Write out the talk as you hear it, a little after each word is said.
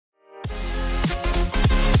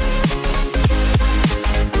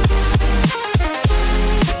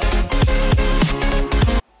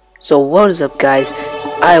So what is up, guys?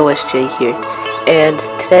 Iosj here, and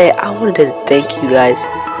today I wanted to thank you guys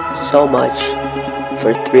so much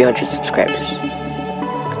for 300 subscribers.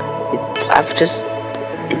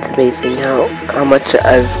 It's amazing how much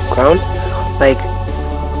I've grown. Like,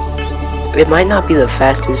 it might not be the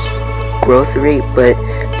fastest growth rate, but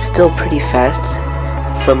it's still pretty fast.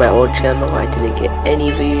 For my old channel, I didn't get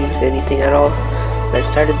any views, anything at all. When I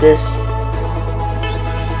started this,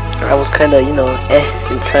 I was kind of,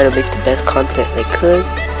 and trying to make the best content I could.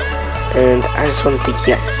 And I just want to thank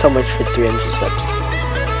you guys so much for 300 subs.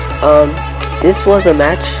 This was a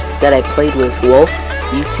match that I played with Wolf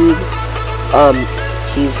YouTube.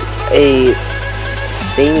 He's a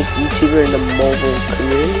famous YouTuber in the mobile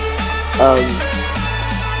community.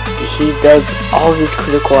 He does all of his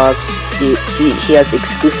critical ops. He has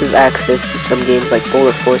exclusive access to some games like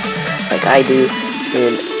Bullet Force, like I do,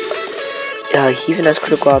 and he even has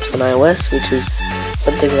critical ops on iOS, which is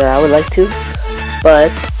something that I would like to.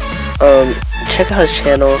 But check out his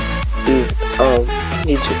channel. He's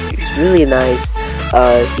really nice.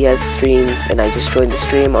 He has streams, and I just joined the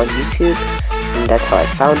stream on YouTube, and that's how I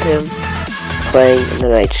found him playing. And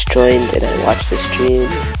then I just joined and I watched the stream,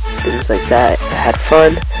 things like that. I had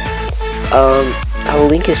fun. I will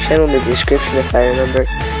link his channel in the description if I remember.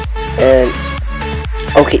 And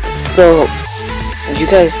okay, so you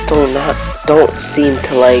guys don't seem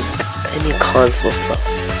to like any console stuff.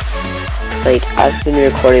 Like, I've been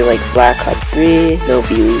recording like Black Ops 3, no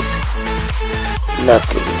views,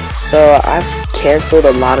 nothing. So I've canceled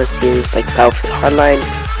a lot of series like Battlefield Hardline,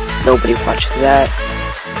 nobody watches that.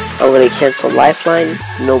 I'm gonna cancel Lifeline,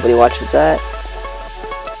 nobody watches that.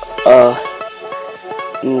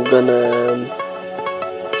 I'm gonna,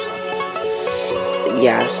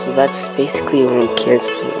 yeah, so that's basically what I'm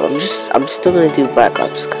canceling. I'm still gonna do Black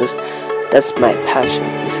Ops because that's my passion,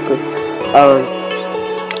 basically.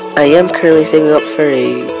 I am currently saving up for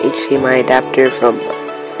a HDMI adapter from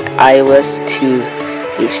iOS to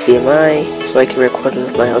HDMI, so I can record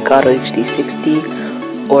with my Elgato HD60,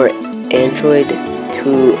 or Android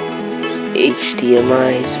to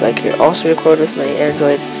HDMI, so I can also record with my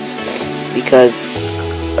Android, because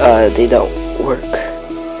they don't work.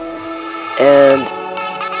 And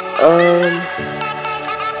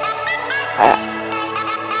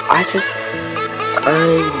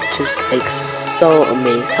I'm just like so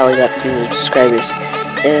amazed how I got 300 subscribers,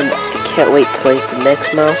 and I can't wait to like the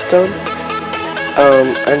next milestone.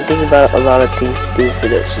 I'm thinking about a lot of things to do for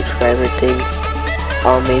the subscriber thing.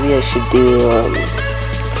 Maybe I should do, I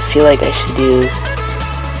feel like I should do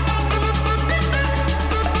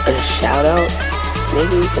a shout out.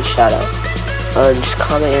 Maybe a shout out. Just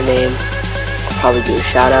comment your name. I'll probably do a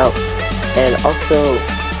shout out. And also,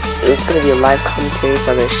 it's gonna be a live commentary,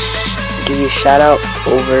 so I'm gonna give you a shout out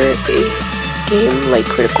over a game like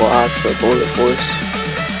Critical Ops or Bullet Force,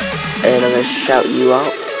 and I'm gonna shout you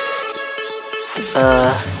out.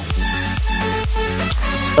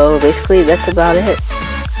 So basically that's about it.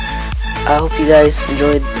 I hope you guys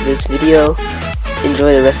enjoyed this video.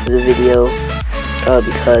 Enjoy the rest of the video,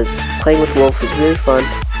 because playing with Wolf was really fun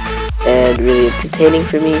and really entertaining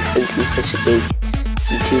for me, since he's such a big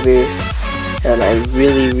YouTuber, and I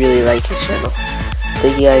really like his channel.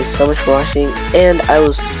 Thank you guys so much for watching, and I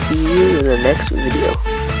will see you in the next video.